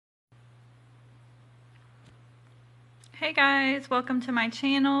Hey guys, welcome to my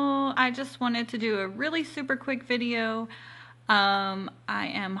channel. I just wanted to do a really super quick video. I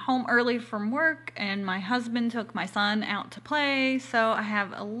am home early from work and my husband took my son out to play, so I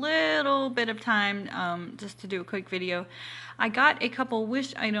have a little bit of time just to do a quick video. I got a couple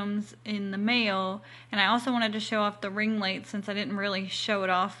Wish items in the mail, and I also wanted to show off the ring light since I didn't really show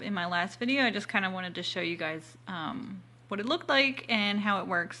it off in my last video. I just kind of wanted to show you guys what it looked like and how it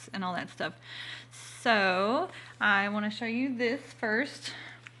works and all that stuff. So I want to show you this first.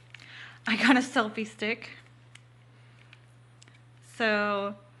 I got a selfie stick.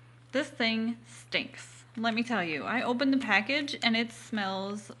 So this thing stinks. Let me tell you, I opened the package and it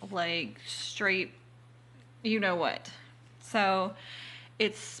smells like straight you know what. So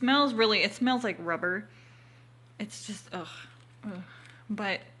it smells like rubber. It's just ugh.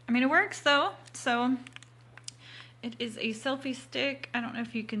 But I mean, it works though. So it is a selfie stick. I don't know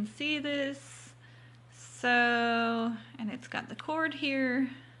if you can see this. So, and it's got the cord here.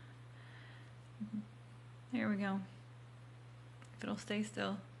 There we go. If it'll stay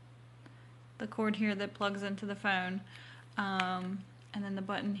still. The cord here that plugs into the phone. And then the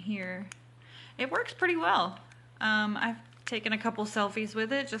button here. It works pretty well. I've taken a couple selfies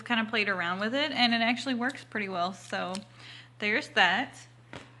with it, just kind of played around with it, and it actually works pretty well. So there's that.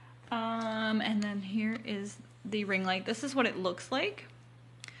 And then here is the ring light. This is what it looks like.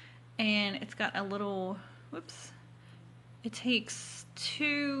 And it's got a little, whoops, it takes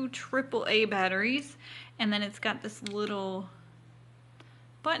 2 AAA batteries, and then it's got this little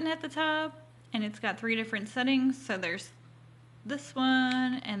button at the top, and it's got 3 different settings. So there's this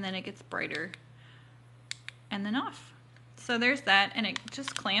one, and then it gets brighter, and then off. So there's that, and it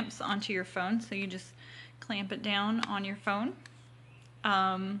just clamps onto your phone, so you just clamp it down on your phone.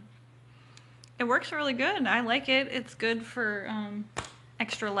 It works really good. I like it. It's good for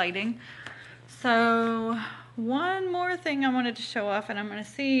extra lighting. So one more thing I wanted to show off, and I'm going to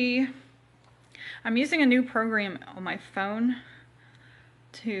see, I'm using a new program on my phone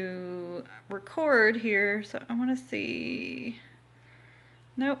to record here, so I want to see,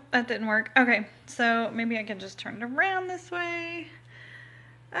 nope, that didn't work. Okay, so maybe I can just turn it around this way.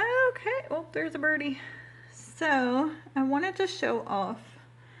 Okay, well, there's a birdie. So I wanted to show off,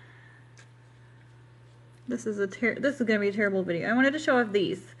 this is going to be a terrible video. I wanted to show off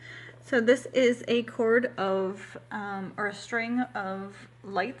these. So this is a cord of, or a string of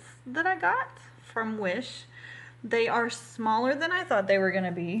lights that I got from Wish. They are smaller than I thought they were going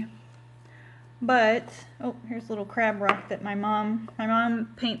to be. But, oh, here's a little crab rock that my mom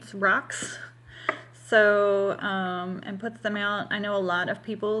paints rocks. So, and puts them out. I know a lot of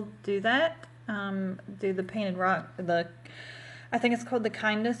people do that, do the painted rock, I think it's called the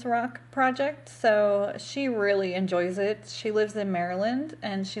Kindness Rock Project. So she really enjoys it. She lives in Maryland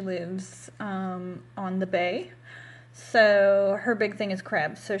and she lives on the bay. So her big thing is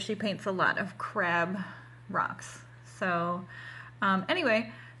crabs. So she paints a lot of crab rocks. So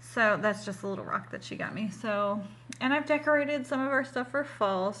anyway, so that's just a little rock that she got me. So, and I've decorated some of our stuff for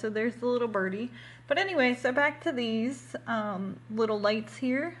fall. So there's the little birdie. But anyway, so back to these little lights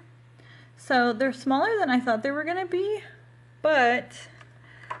here. So they're smaller than I thought they were going to be, but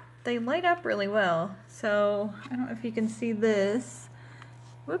they light up really well. So I don't know if you can see this.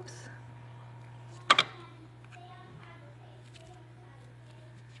 Whoops.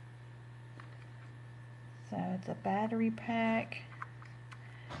 So it's a battery pack.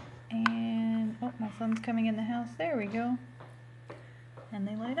 And, oh, my son's coming in the house. There we go. And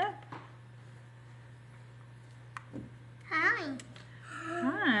they light up. Hi.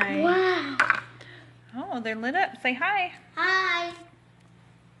 Hi. Wow. Oh, they're lit up. Say hi. Hi.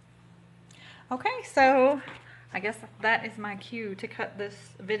 Okay, so I guess that is my cue to cut this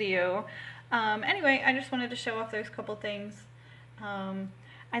video. Anyway, I just wanted to show off those couple things.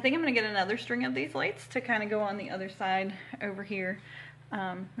 I think I'm going to get another string of these lights to kind of go on the other side over here.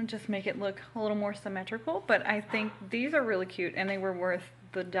 And just make it look a little more symmetrical. But I think these are really cute, and they were worth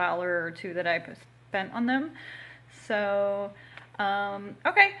the $1 or $2 that I spent on them. So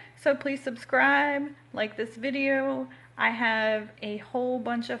okay, so please subscribe, like this video. I have a whole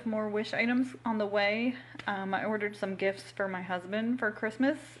bunch of more Wish items on the way. I ordered some gifts for my husband for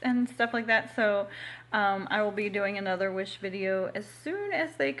Christmas and stuff like that. So I will be doing another Wish video as soon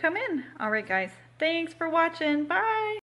as they come in. Alright guys, thanks for watching. Bye!